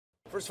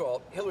First of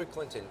all, Hillary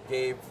Clinton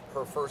gave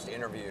her first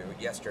interview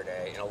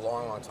yesterday in a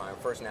long, long time,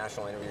 first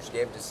national interview. She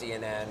gave it to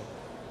CNN.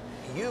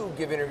 You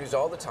give interviews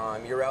all the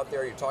time. You're out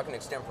there, you're talking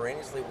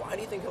extemporaneously. Why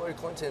do you think Hillary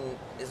Clinton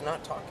is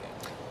not talking?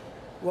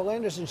 Well,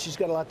 Anderson, she's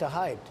got a lot to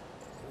hide.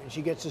 I mean,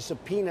 she gets a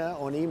subpoena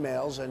on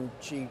emails,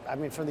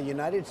 and from the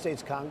United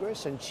States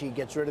Congress, and she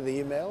gets rid of the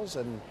emails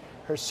and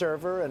her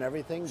server and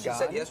everything. She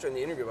said yesterday in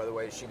the interview, by the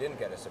way, she didn't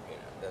get a subpoena.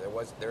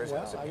 There is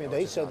no subpoena. I mean,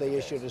 they said they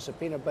issued a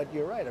subpoena, but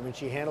you're right. I mean,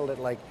 she handled it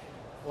like,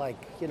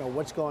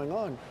 what's going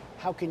on?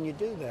 How can you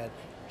do that?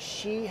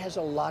 She has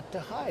a lot to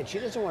hide. She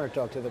doesn't want to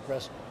talk to the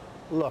press.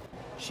 Look,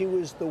 she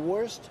was the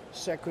worst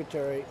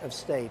Secretary of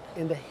State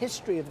in the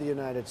history of the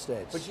United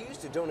States. But you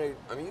used to donate,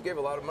 I mean, you gave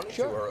a lot of money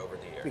to her over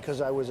the years.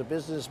 Because I was a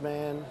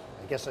businessman.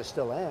 I guess I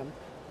still am.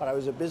 But I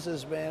was a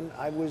businessman.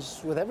 I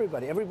was with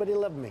everybody. Everybody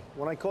loved me.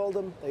 When I called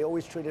them, they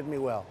always treated me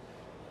well.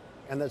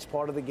 And that's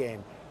part of the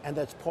game. And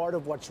that's part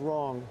of what's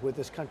wrong with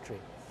this country.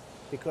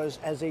 Because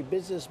as a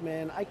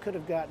businessman, I could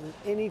have gotten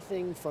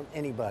anything from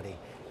anybody.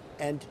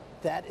 And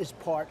that is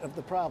part of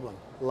the problem.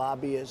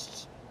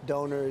 Lobbyists,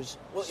 donors,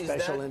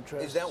 special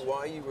interests. Is that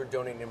why you were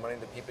donating money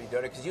to the people you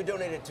donated? Because you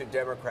donated to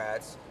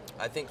Democrats.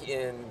 I think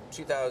in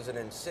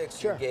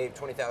 2006, you gave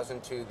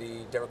 $20,000 to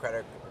the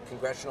Democratic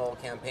Congressional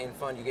Campaign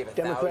Fund. You gave $1,000.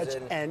 Democrats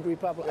and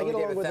Republicans. You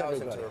gave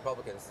 $1,000 to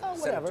Republicans. Oh,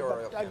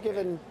 whatever. But I've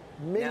given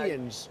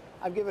millions.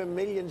 I've given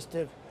millions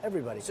to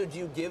everybody. So do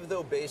you give,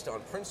 though, based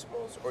on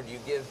principles, or do you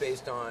give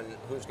based on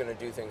who's going to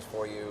do things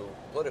for you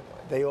politically?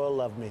 They all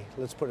love me.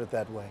 Let's put it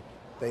that way.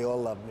 They all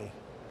love me.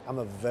 I'm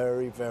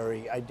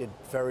I did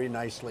very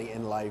nicely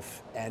in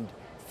life. And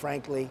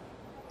frankly,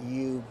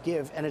 you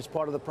give, and it's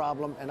part of the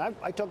problem. And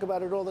I talk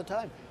about it all the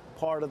time.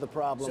 Part of the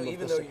problem. So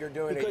even though you're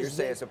doing it, you're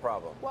saying it's a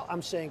problem? Well,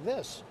 I'm saying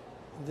this.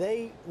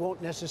 They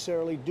won't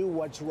necessarily do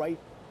what's right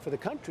for the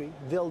country.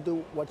 They'll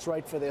do what's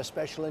right for their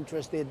special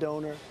interest, their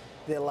donor,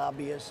 their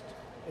lobbyist,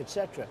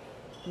 etc.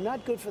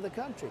 Not good for the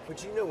country.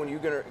 But you know, when you're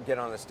going to get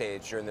on the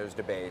stage during those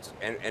debates,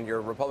 and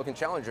your Republican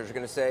challengers are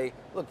going to say,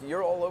 look,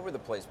 you're all over the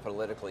place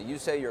politically. You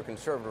say you're a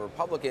conservative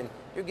Republican.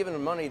 You're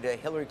giving money to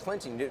Hillary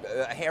Clinton,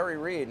 Harry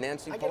Reid,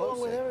 Nancy Pelosi. I get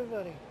along with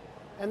everybody.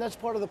 And that's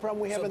part of the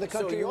problem we have in the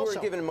country. So you also.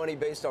 were giving money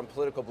based on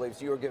political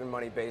beliefs. You were giving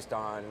money based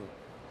on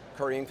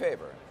currying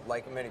favor,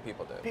 like many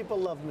people do. People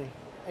love me.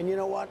 And you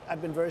know what?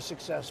 I've been very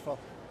successful.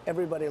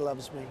 Everybody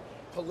loves me.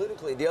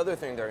 Politically, the other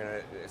thing they're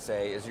going to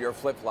say is you're a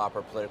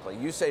flip-flopper politically.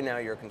 You say now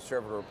you're a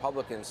conservative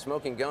Republican.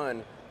 Smoking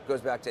gun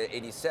goes back to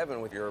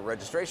 '87 with your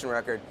registration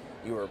record.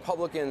 You were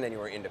Republican, then you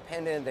were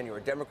independent, then you were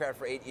Democrat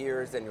for 8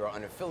 years, then you were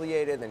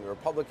unnaffiliated, then you were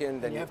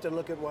Republican. Then you have to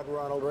look at what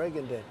Ronald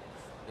Reagan did.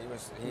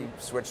 He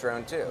switched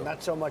around too.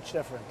 Not so much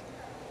different.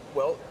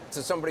 Well,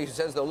 to somebody who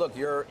says, though, look,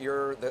 you're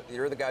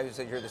the guy who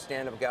said you're the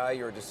stand-up guy,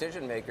 you're a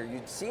decision maker.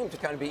 You seem to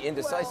kind of be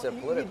indecisive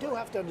politically. You do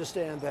have to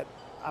understand that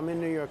I'm in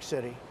New York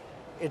City.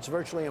 It's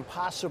virtually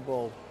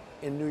impossible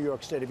in New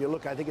York State. If you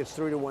look, I think it's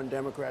 3-1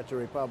 Democrat to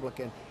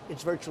Republican.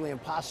 It's virtually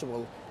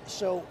impossible.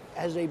 So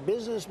as a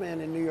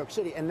businessman in New York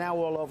City, and now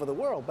all over the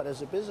world, but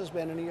as a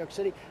businessman in New York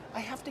City, I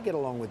have to get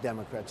along with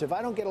Democrats. If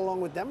I don't get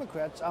along with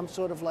Democrats, I'm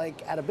sort of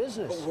like out of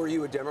business. But were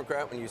you a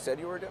Democrat when you said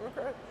you were a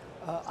Democrat?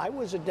 I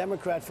was a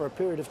Democrat for a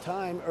period of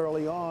time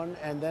early on,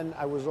 and then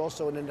I was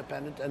also an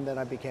independent, and then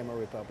I became a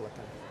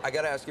Republican. I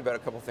got to ask you about a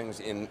couple things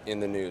in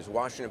the news.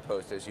 Washington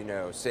Post, as you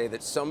know, say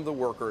that some of the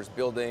workers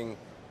building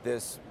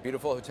this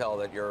beautiful hotel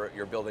that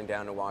you're building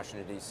down in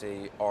Washington,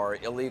 D.C. are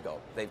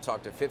illegal. They've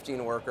talked to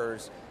 15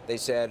 workers. They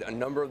said a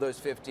number of those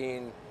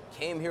 15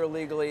 came here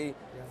legally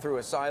through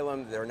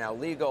asylum. They're now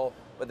legal,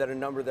 but that a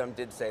number of them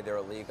did say they're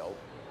illegal.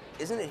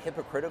 Isn't it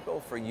hypocritical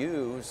for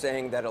you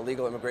saying that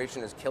illegal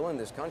immigration is killing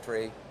this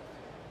country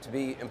to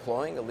be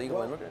employing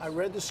illegal immigrants? I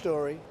read the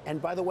story,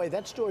 and by the way,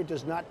 that story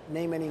does not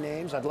name any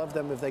names. I'd love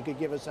them if they could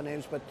give us the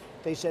names, but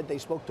they said they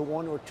spoke to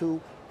 1 or 2,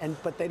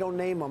 but they don't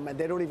name them, and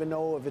they don't even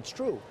know if it's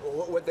true.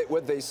 Well,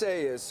 what they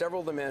say is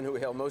several of the men who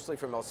hail mostly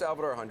from El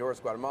Salvador,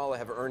 Honduras, Guatemala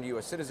have earned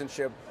U.S.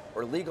 citizenship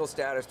or legal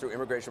status through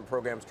immigration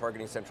programs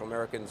targeting Central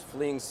Americans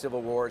fleeing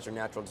civil wars or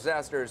natural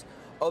disasters.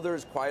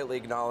 Others quietly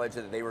acknowledge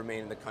that they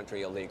remain in the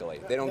country illegally.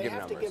 They don't give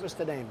numbers. They have to give us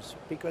the names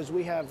because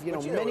we have,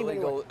 many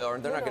illegal, or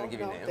they're not going to give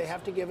you names. They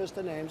have to give us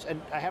the names,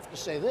 and I have to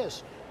say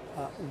this.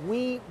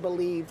 We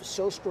believe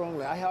so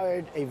strongly. I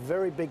hired a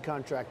very big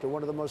contractor,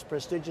 one of the most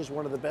prestigious,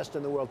 one of the best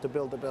in the world, to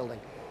build the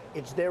building.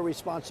 It's their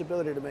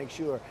responsibility to make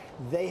sure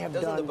they have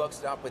done. Doesn't the buck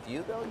stop with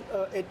you,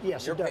 though?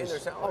 Yes, You're it does. paying their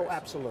salaries. Oh,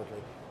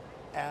 absolutely.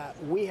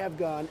 We have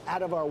gone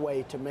out of our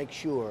way to make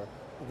sure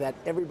that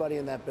everybody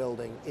in that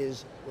building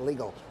is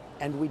legal.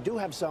 And we do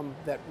have some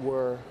that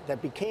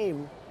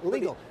became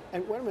legal.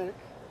 And wait a minute,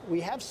 we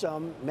have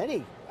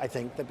many, I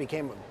think, that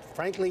became,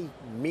 frankly,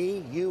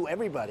 me, you,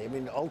 everybody. I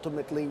mean,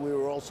 ultimately, we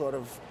were all sort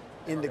of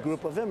in the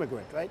group of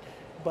immigrant, right?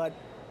 But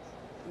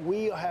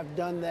we have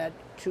done that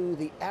to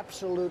the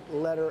absolute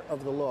letter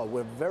of the law.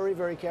 We're very,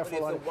 very careful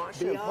But on if the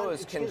Washington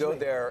Post can go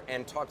there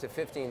and talk to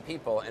 15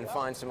 people and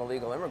find some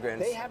illegal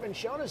immigrants. They haven't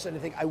shown us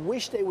anything. I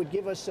wish they would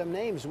give us some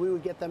names. We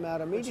would get them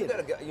out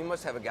immediately. But you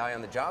must have a guy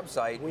on the job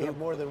site. We have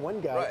more than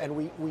one guy, right. and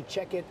we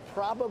check it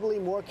probably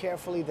more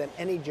carefully than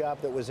any job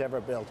that was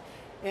ever built.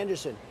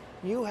 Anderson,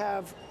 you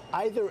have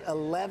either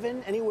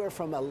anywhere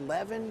from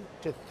 11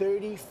 to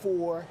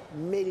 34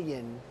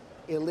 million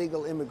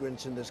illegal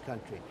immigrants in this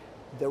country.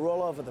 They're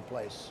all over the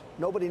place.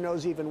 Nobody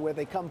knows even where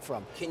they come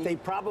from. They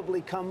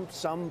probably come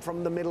some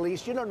from the Middle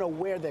East. You don't know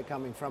where they're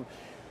coming from.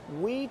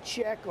 We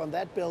check on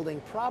that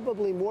building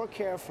probably more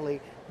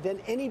carefully than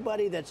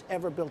anybody that's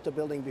ever built a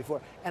building before.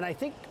 And I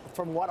think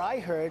from what I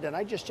heard, and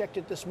I just checked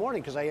it this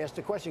morning because I asked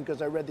the question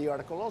because I read the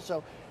article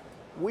also,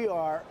 we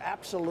are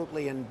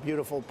absolutely in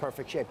beautiful,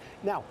 perfect shape.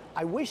 Now,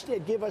 I wish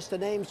they'd give us the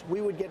names. We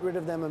would get rid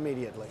of them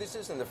immediately. This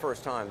isn't the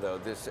first time, though,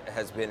 this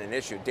has been an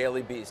issue.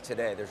 Daily Beast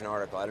today, there's an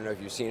article. I don't know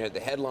if you've seen it. The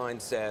headline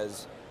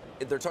says,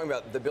 they're talking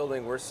about the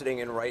building we're sitting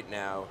in right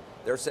now.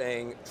 They're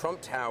saying Trump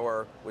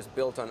Tower was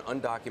built on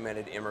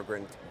undocumented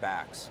immigrant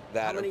backs.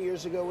 How many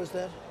years ago was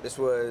that? This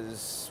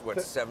was, what,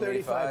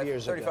 35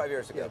 years ago. 35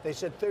 years ago. Yeah, they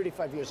said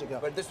 35 years ago.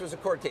 But this was a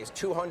court case.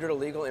 200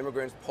 illegal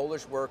immigrants,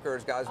 Polish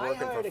workers, guys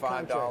working for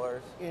 $5.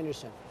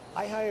 Anderson,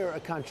 I hire a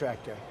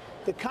contractor.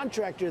 The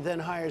contractor then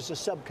hires a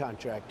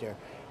subcontractor.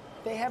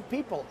 They have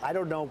people. I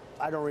don't know.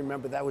 I don't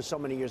remember. That was so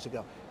many years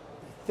ago.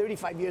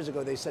 35 years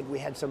ago, they said we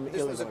had some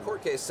illegal. This was a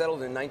court case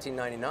settled in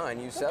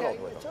 1999. You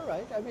settled with it's them. All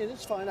right. I mean,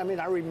 it's fine. I mean,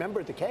 I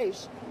remember the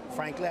case.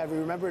 Frankly, I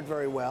remember it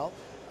very well.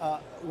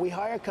 We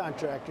hire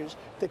contractors.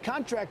 The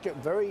contractor,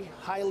 very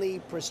highly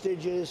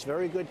prestigious,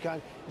 very good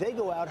they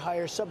go out,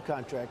 hire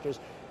subcontractors.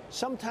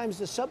 Sometimes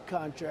the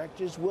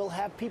subcontractors will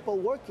have people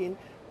working,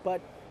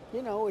 but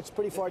you know, it's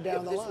pretty far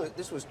down the line.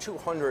 This was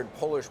 200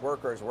 Polish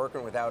workers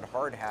working without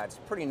hard hats.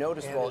 Pretty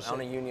noticeable Anderson,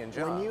 on a union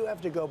job. When you have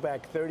to go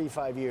back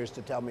 35 years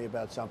to tell me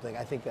about something,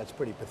 I think that's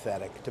pretty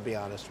pathetic, to be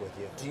honest with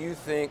you. Do you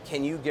think,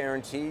 can you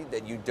guarantee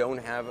that you don't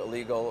have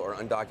illegal or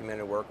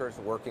undocumented workers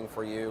working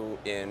for you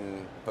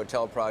in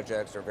hotel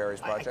projects or various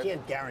projects? I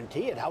can't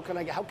guarantee it. How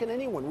can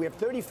anyone? We have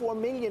 34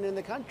 million in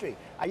the country.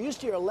 I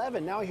used to hear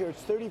 11, now I hear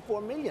it's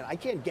 34 million. I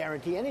can't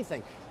guarantee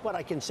anything. But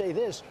I can say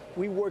this,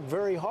 we work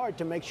very hard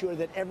to make sure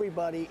that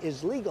everybody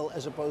is legal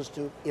as opposed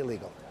to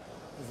illegal.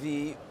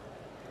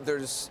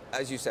 There's,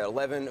 as you said,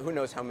 11, who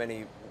knows how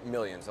many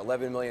millions?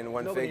 11 million,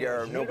 one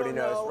figure, nobody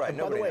knows. Right,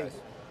 nobody knows.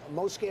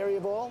 Most scary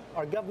of all,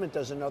 our government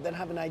doesn't know. They don't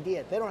have an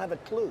idea. They don't have a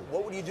clue.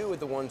 What would you do with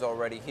the ones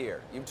already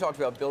here? You've talked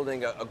about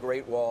building a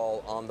great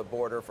wall on the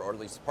border, or at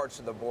least parts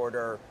of the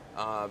border,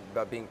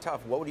 about being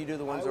tough. What would you do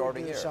with the ones that are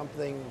already here? I would do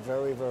something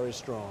very, very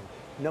strong.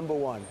 Number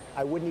one,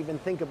 I wouldn't even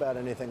think about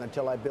anything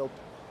until I built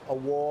a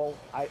wall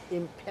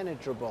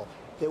impenetrable.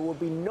 There will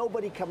be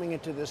nobody coming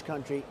into this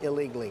country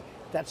illegally.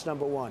 That's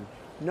number one.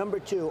 Number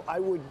two, I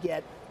would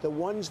get the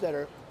ones that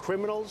are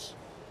criminals,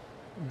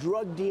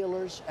 drug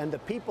dealers, and the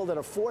people that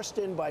are forced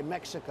in by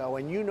Mexico,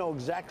 and you know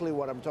exactly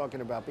what I'm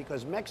talking about,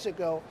 because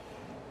Mexico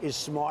is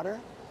smarter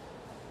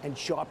and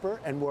sharper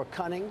and more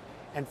cunning,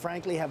 and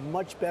frankly have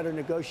much better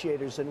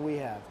negotiators than we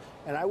have.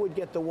 And I would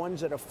get the ones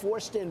that are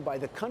forced in by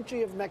the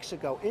country of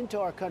Mexico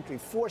into our country,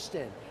 forced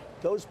in.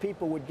 Those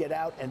people would get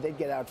out, and they'd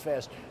get out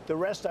fast. The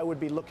rest I would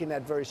be looking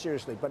at very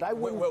seriously. But I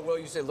wouldn't. Well,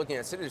 you say looking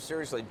at citizens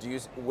seriously.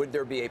 Would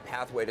there be a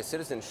pathway to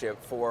citizenship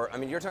for? I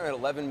mean, you're talking about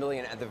 11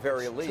 million at the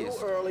very least.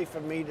 Too early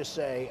for me to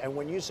say. And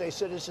when you say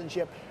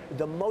citizenship,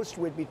 the most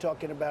we'd be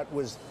talking about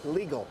was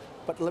legal.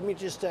 But let me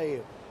just tell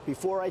you,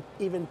 before I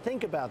even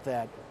think about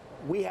that,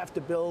 we have to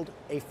build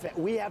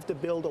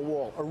a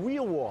wall, a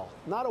real wall,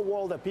 not a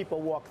wall that people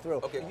walk through.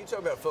 Okay, you talk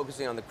about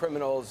focusing on the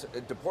criminals,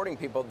 deporting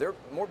people.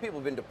 More people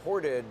have been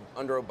deported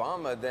under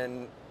Obama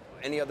than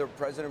any other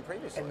president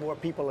previously. And more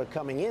people are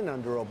coming in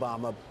under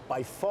Obama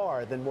by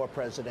far than more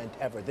president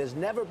ever. There's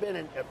never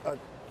been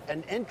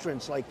an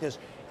entrance like this.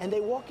 And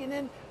they're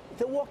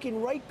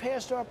walking right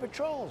past our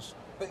patrols.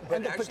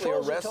 But actually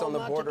arrests on the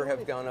border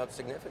have gone up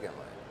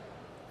significantly.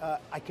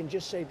 I can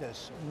just say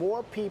this.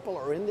 More people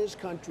are in this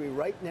country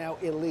right now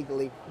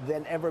illegally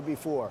than ever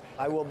before.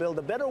 I will build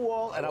a better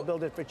wall, and I'll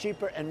build it for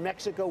cheaper, and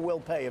Mexico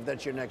will pay, if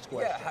that's your next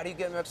question. Yeah, how do you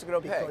get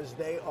Mexico to pay? Because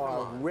they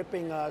are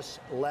ripping us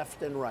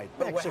left and right.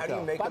 But Mexico. how do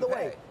you make By the them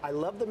way, pay? I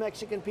love the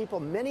Mexican people.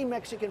 Many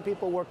Mexican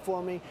people work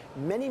for me.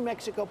 Many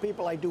Mexico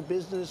people I do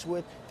business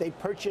with. They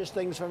purchase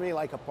things for me,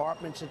 like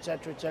apartments, et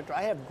cetera, et cetera.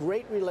 I have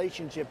great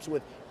relationships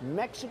with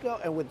Mexico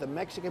and with the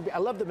Mexican people.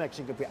 I love the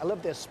Mexican people. I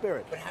love their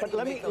spirit. But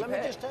let me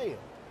just tell you.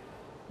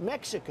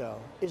 Mexico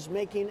is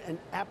making an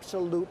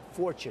absolute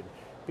fortune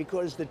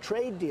because the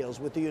trade deals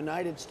with the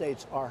United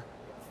States are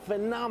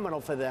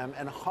phenomenal for them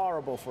and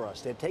horrible for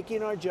us. They're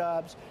taking our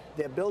jobs,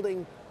 they're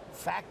building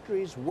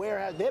factories,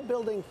 warehouses, they're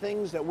building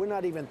things that we're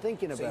not even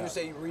thinking about. So you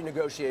say you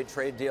renegotiate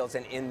trade deals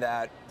and in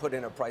that put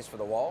in a price for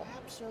the wall?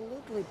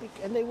 Absolutely,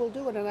 and they will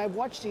do it. And I've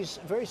watched these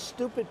very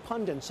stupid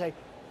pundits say,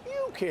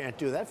 you can't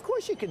do that. Of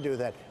course you can do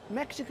that.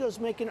 Mexico's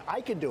making,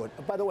 I can do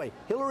it. By the way,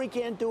 Hillary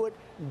can't do it.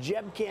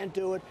 Jeb can't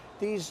do it.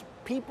 These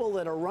people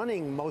that are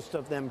running, most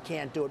of them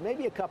can't do it.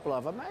 Maybe a couple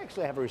of them. I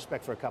actually have a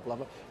respect for a couple of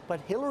them. But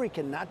Hillary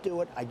cannot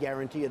do it. I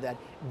guarantee you that.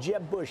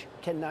 Jeb Bush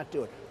cannot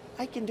do it.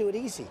 I can do it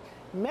easy.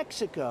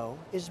 Mexico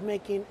is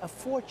making a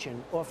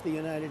fortune off the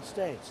United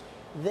States.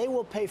 They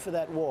will pay for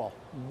that wall,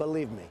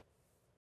 believe me.